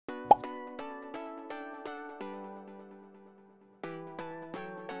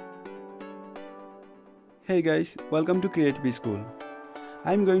Hey guys, welcome to Creative School.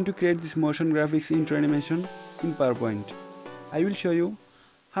 I am going to create this motion graphics intro animation in PowerPoint. I will show you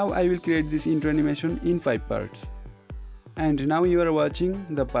how I will create this intro animation in 5 parts. And now you are watching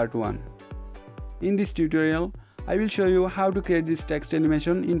the part 1. In this tutorial, I will show you how to create this text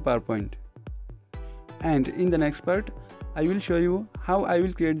animation in PowerPoint. And in the next part, I will show you how I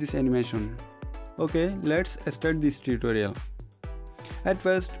will create this animation. Okay, let's start this tutorial. At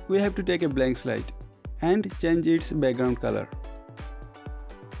first, we have to take a blank slide and change its background color.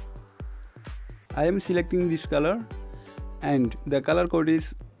 I am selecting this color and the color code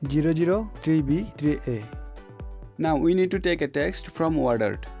is 003B3A. Now we need to take a text from word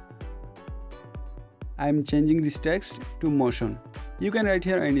art. I am changing this text to motion. You can write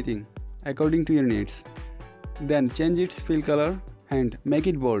here anything according to your needs. Then change its fill color and make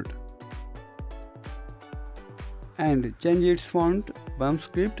it bold. And change its font bump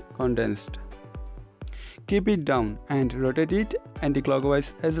script condensed. Keep it down and rotate it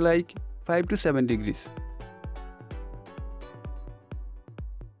anti-clockwise as like 5 to 7 degrees.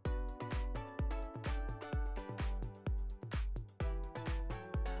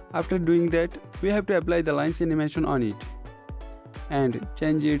 After doing that, we have to apply the lines animation on it and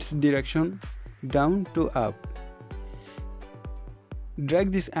change its direction down to up.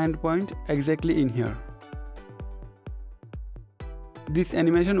 Drag this endpoint exactly in here. This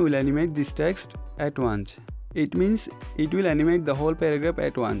animation will animate this text at once. It means it will animate the whole paragraph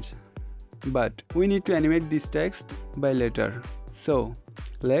at once. But we need to animate this text by letter. So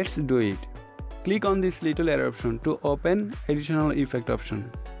let's do it. Click on this little arrow option to open additional effect option.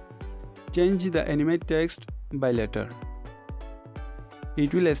 Change the animate text by letter.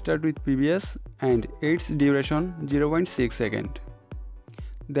 It will start with previous and its duration 0.6 seconds.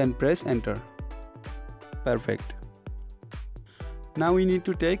 Then press enter. Perfect. Now we need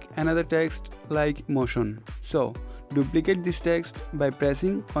to take another text like motion. So duplicate this text by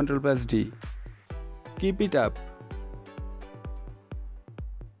pressing Ctrl+D. Keep it up.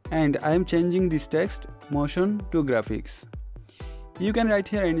 And I am changing this text motion to graphics. You can write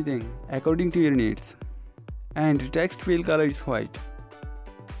here anything according to your needs. And text fill color is white.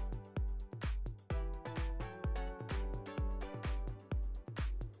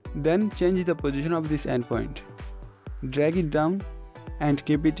 Then change the position of this endpoint. Drag it down and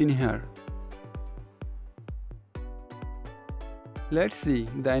keep it in here. Let's see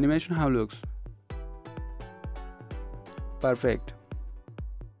the animation how looks. Perfect.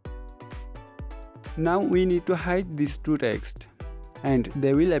 Now we need to hide these two text and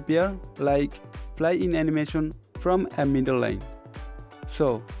they will appear like fly in animation from a middle line.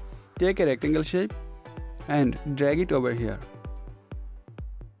 So take a rectangle shape and drag it over here.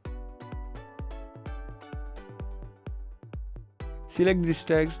 Select this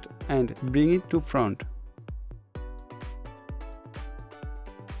text and bring it to front.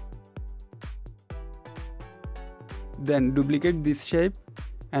 Then duplicate this shape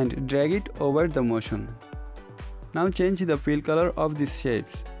and drag it over the motion. Now change the fill color of these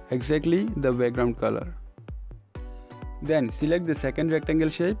shapes, exactly the background color. Then select the second rectangle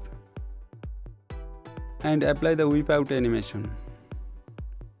shape and apply the whip out animation.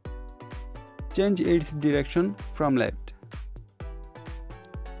 Change its direction from left.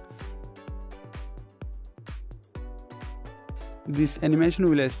 This animation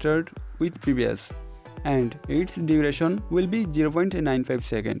will start with previous and its duration will be 0.95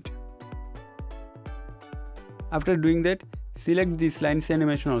 seconds. After doing that, select this lines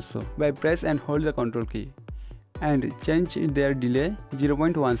animation also by press and hold the Ctrl key and change their delay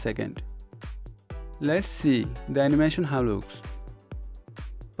 0.1 second. Let's see the animation how looks.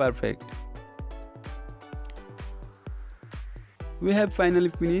 Perfect. We have finally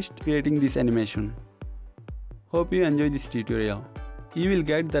finished creating this animation. Hope you enjoy this tutorial. You will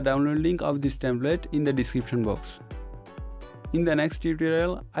get the download link of this template in the description box. In the next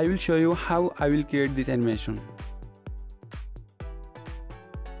tutorial, I will show you how I will create this animation.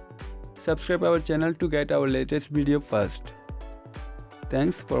 Subscribe our channel to get our latest video first.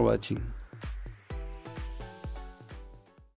 Thanks for watching.